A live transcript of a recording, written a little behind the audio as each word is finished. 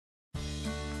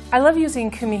I love using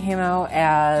Kumihimo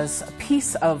as a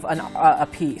piece of a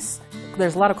piece.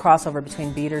 There's a lot of crossover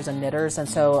between beaders and knitters, and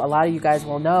so a lot of you guys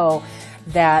will know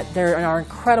that there are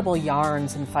incredible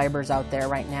yarns and fibers out there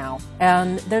right now.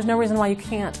 And there's no reason why you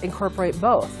can't incorporate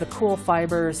both, the cool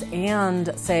fibers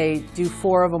and, say, do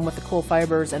 4 of them with the cool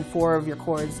fibers and 4 of your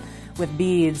cords with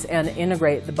beads and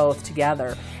integrate the both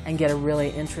together and get a really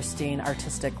interesting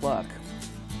artistic look.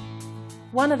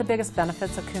 One of the biggest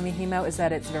benefits of Kumihimo is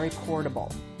that it's very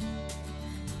portable.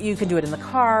 You can do it in the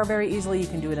car very easily, you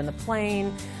can do it in the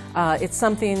plane. It's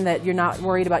something that you're not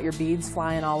worried about your beads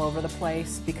flying all over the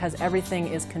place because everything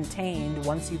is contained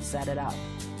once you've set it up.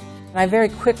 And I very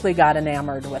quickly got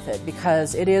enamored with it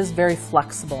because it is very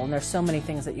flexible and there's so many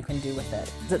things that you can do with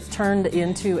it. It's turned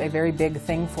into a very big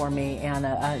thing for me and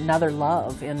another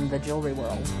love in the jewelry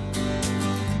world.